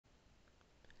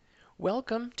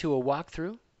Welcome to a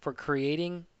walkthrough for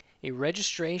creating a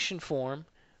registration form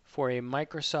for a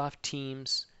Microsoft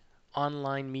Teams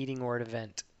online meeting or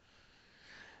event.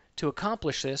 To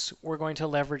accomplish this, we're going to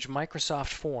leverage Microsoft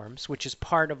Forms, which is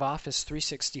part of Office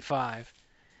 365,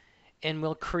 and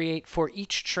we'll create for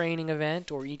each training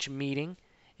event or each meeting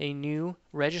a new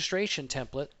registration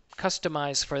template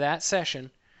customized for that session,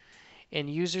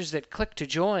 and users that click to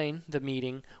join the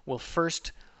meeting will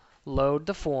first load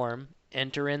the form,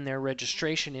 enter in their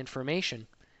registration information,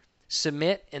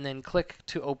 submit, and then click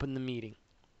to open the meeting.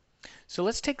 So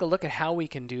let's take a look at how we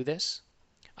can do this.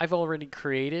 I've already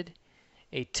created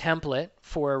a template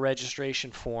for a registration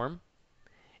form,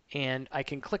 and I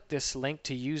can click this link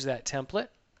to use that template.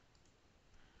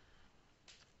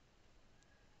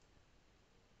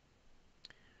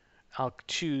 I'll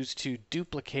choose to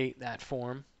duplicate that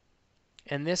form,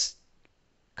 and this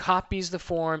copies the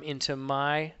form into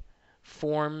my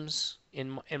forms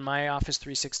in my Office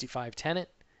 365 tenant,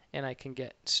 and I can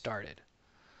get started.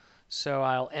 So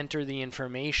I'll enter the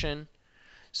information.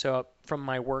 So from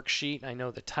my worksheet, I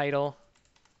know the title,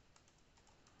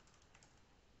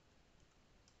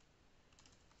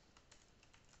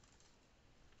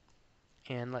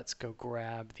 and let's go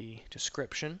grab the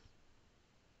description.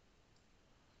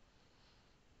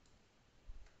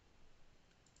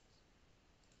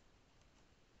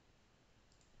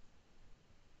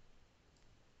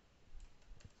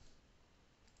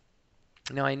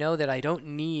 Now I know that I don't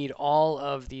need all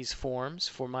of these forms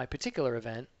for my particular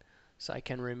event, so I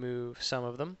can remove some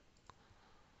of them.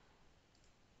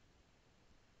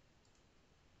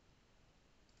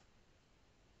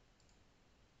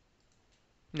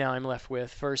 Now I'm left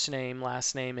with first name,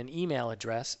 last name, and email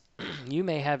address. You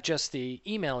may have just the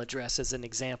email address as an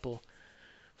example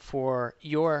for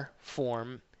your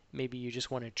form. Maybe you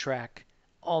just want to track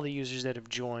all the users that have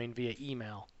joined via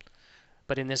email.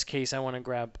 But in this case, I want to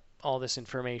grab all this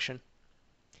information.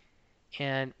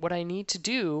 And what I need to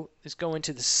do is go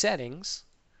into the settings,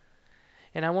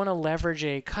 and I want to leverage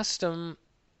a custom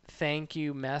thank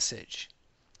you message.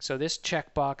 So this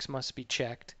checkbox must be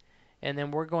checked, and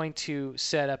then we're going to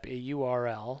set up a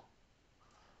URL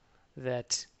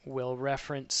that will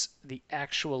reference the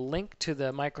actual link to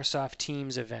the Microsoft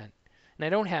Teams event. And I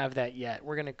don't have that yet.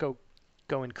 We're going to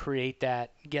go and create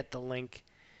that, get the link,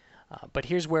 but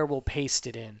here's where we'll paste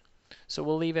it in. So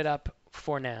we'll leave it up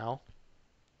for now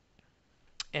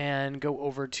and go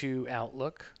over to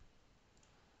Outlook.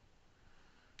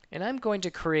 And I'm going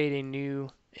to create a new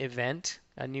event,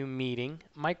 a new meeting,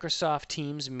 Microsoft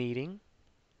Teams meeting.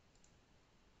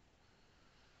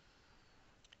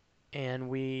 And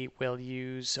we will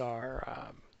use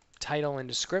our title and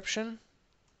description.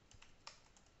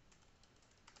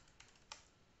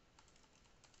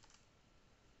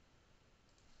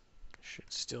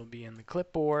 Should still be in the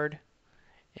clipboard.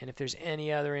 And if there's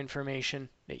any other information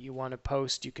that you want to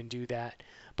post, you can do that.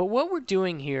 But what we're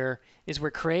doing here is we're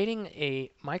creating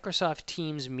a Microsoft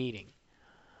Teams meeting.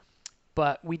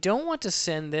 But we don't want to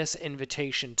send this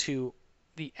invitation to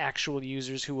the actual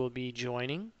users who will be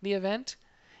joining the event.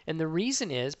 And the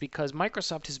reason is because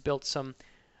Microsoft has built some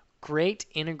great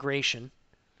integration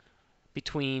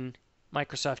between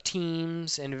Microsoft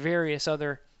Teams and various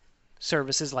other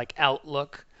services like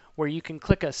Outlook, where you can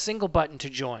click a single button to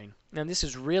join. Now this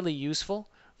is really useful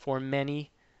for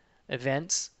many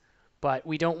events, but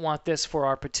we don't want this for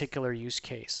our particular use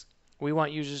case. We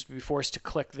want users to be forced to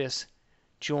click this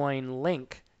join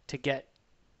link to get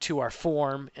to our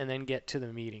form and then get to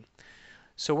the meeting.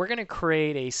 So we're going to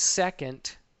create a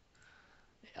second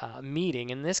meeting.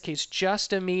 In this case,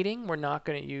 just a meeting. We're not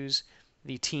going to use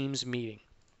the Teams meeting.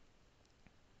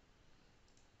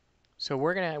 So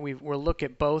we'll look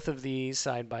at both of these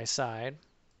side by side.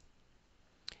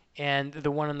 And the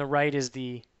one on the right is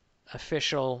the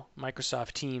official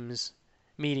Microsoft Teams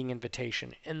meeting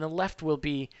invitation. And the left will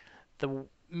be the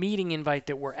meeting invite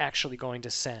that we're actually going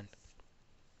to send.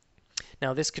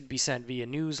 Now this could be sent via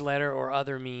newsletter or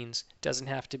other means. It doesn't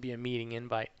have to be a meeting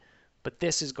invite. But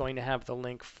this is going to have the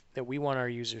link that we want our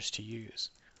users to use.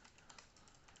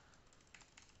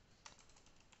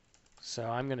 So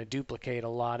I'm going to duplicate a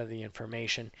lot of the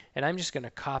information, and I'm just going to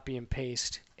copy and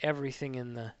paste everything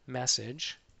in the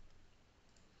message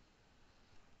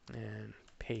and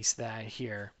paste that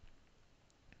here.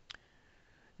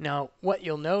 Now what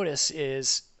you'll notice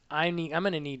is I'm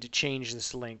going to need to change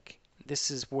this link.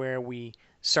 This is where we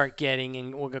start getting,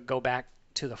 and we'll go back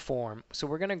to the form. So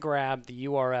we're going to grab the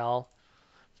URL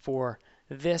for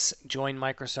this Join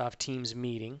Microsoft Teams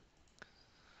meeting,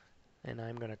 and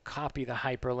I'm going to copy the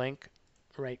hyperlink,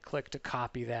 right click to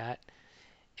copy that,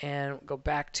 and go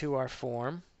back to our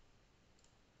form.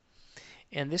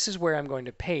 And this is where I'm going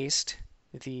to paste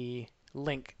the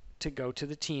link to go to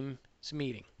the Teams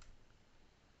meeting.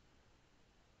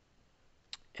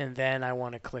 And then I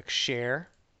want to click Share.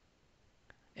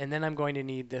 And then I'm going to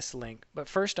need this link. But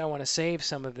first I want to save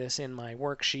some of this in my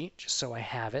worksheet just so I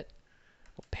have it.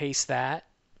 We'll paste that.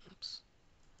 Oops.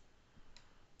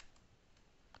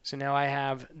 So now I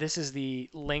have, this is the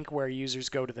link where users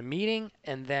go to the meeting,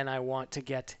 and then I want to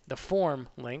get the form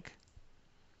link.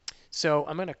 So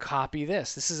I'm going to copy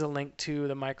this. This is a link to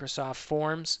the Microsoft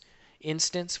Forms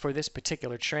instance for this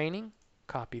particular training.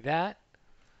 Copy that.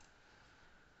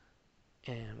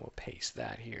 And we'll paste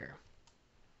that here.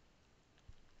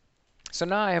 So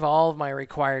now I have all of my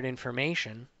required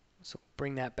information. So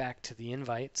bring that back to the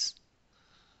invites.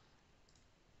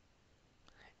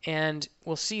 And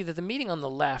we'll see that the meeting on the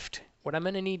left, what I'm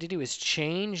going to need to do is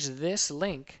change this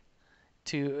link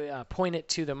to point it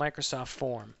to the Microsoft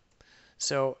form.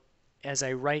 So as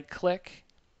I right click,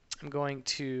 I'm going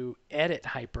to edit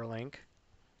hyperlink.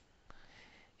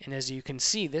 And as you can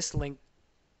see, this link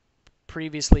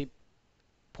previously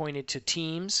pointed to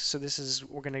Teams. So this is,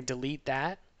 we're going to delete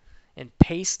that and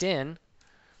paste in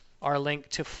our link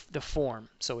to the form.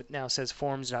 So it now says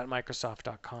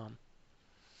forms.microsoft.com.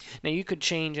 Now you could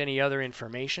change any other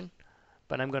information,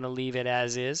 but I'm going to leave it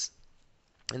as is.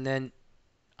 And then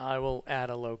I will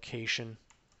add a location.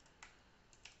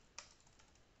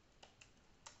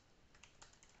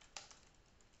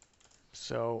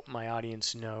 So my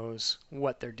audience knows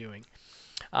what they're doing.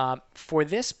 For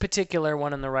this particular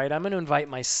one on the right, I'm going to invite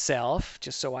myself,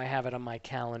 just so I have it on my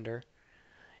calendar.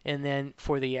 And then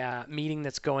for the meeting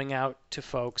that's going out to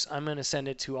folks, I'm going to send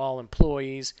it to all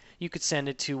employees. You could send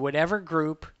it to whatever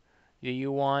group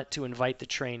you want to invite the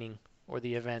training or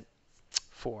the event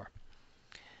for.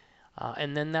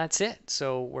 And then that's it.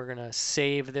 So we're going to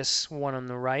save this one on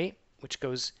the right, which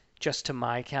goes just to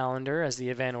my calendar as the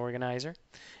event organizer.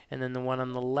 And then the one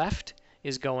on the left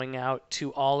is going out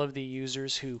to all of the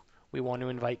users who we want to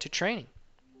invite to training.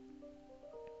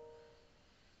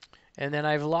 And then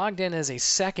I've logged in as a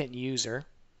second user,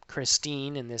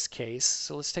 Christine in this case.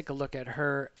 So let's take a look at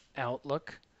her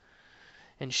Outlook.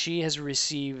 And she has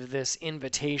received this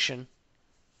invitation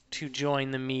to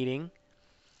join the meeting,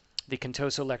 the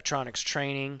Contoso Electronics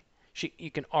training.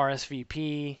 You can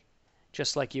RSVP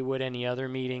just like you would any other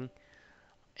meeting.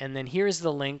 And then here's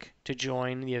the link to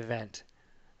join the event.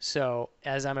 So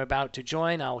as I'm about to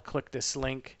join, I'll click this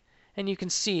link. And you can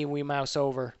see we mouse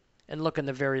over and look in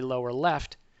the very lower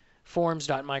left,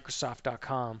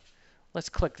 forms.microsoft.com. Let's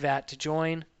click that to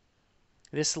join.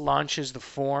 This launches the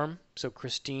form, so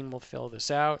Christine will fill this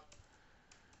out.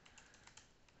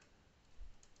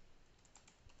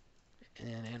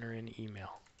 And enter in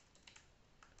email.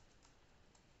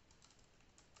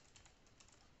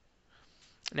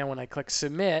 Now when I click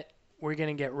submit, we're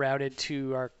going to get routed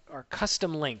to our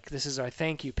custom link. This is our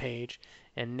thank you page.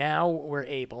 And now we're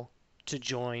able to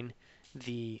join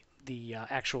the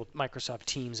actual Microsoft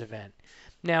Teams event.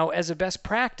 Now, as a best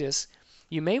practice,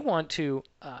 you may want to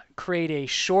create a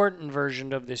shortened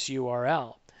version of this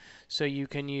URL. So you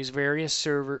can use various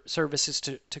services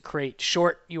to create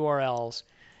short URLs.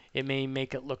 It may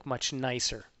make it look much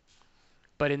nicer.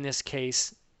 But in this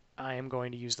case, I am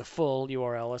going to use the full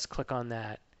URL. Let's click on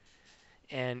that.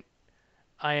 And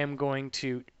I am going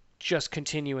to just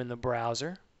continue in the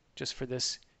browser, just for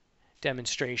this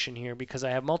demonstration here, because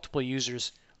I have multiple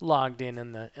users logged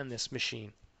in this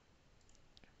machine.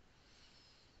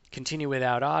 Continue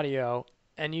without audio,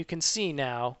 and you can see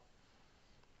now,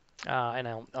 and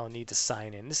I'll need to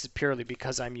sign in. This is purely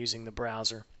because I'm using the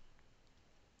browser.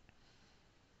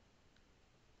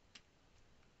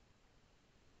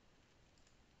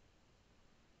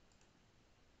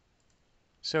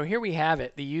 So here we have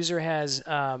it. The user has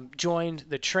joined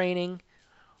the training,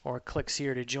 or clicks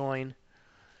here to join,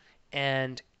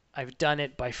 and I've done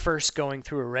it by first going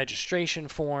through a registration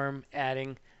form,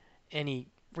 adding any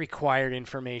required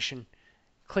information,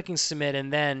 clicking submit,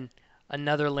 and then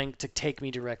another link to take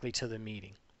me directly to the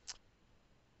meeting.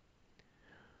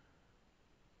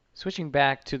 Switching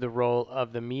back to the role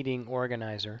of the meeting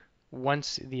organizer,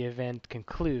 once the event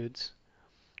concludes,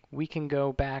 we can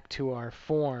go back to our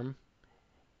form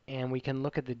and we can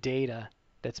look at the data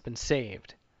that's been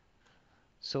saved.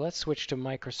 So let's switch to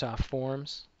Microsoft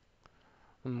Forms.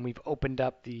 And we've opened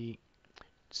up the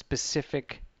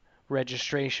specific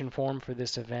registration form for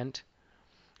this event.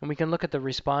 And we can look at the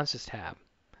Responses tab.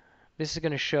 This is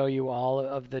going to show you all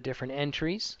of the different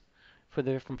entries for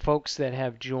the different folks that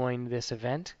have joined this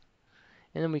event.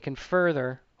 And then we can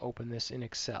further open this in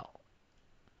Excel.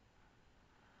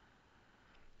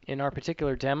 In our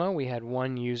particular demo, we had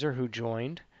one user who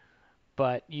joined,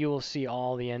 but you will see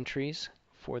all the entries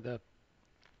for the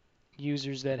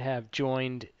users that have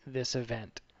joined this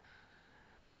event.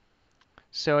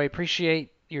 So I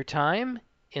appreciate your time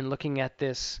in looking at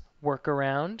this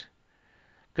workaround.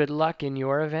 Good luck in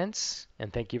your events,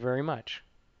 and thank you very much.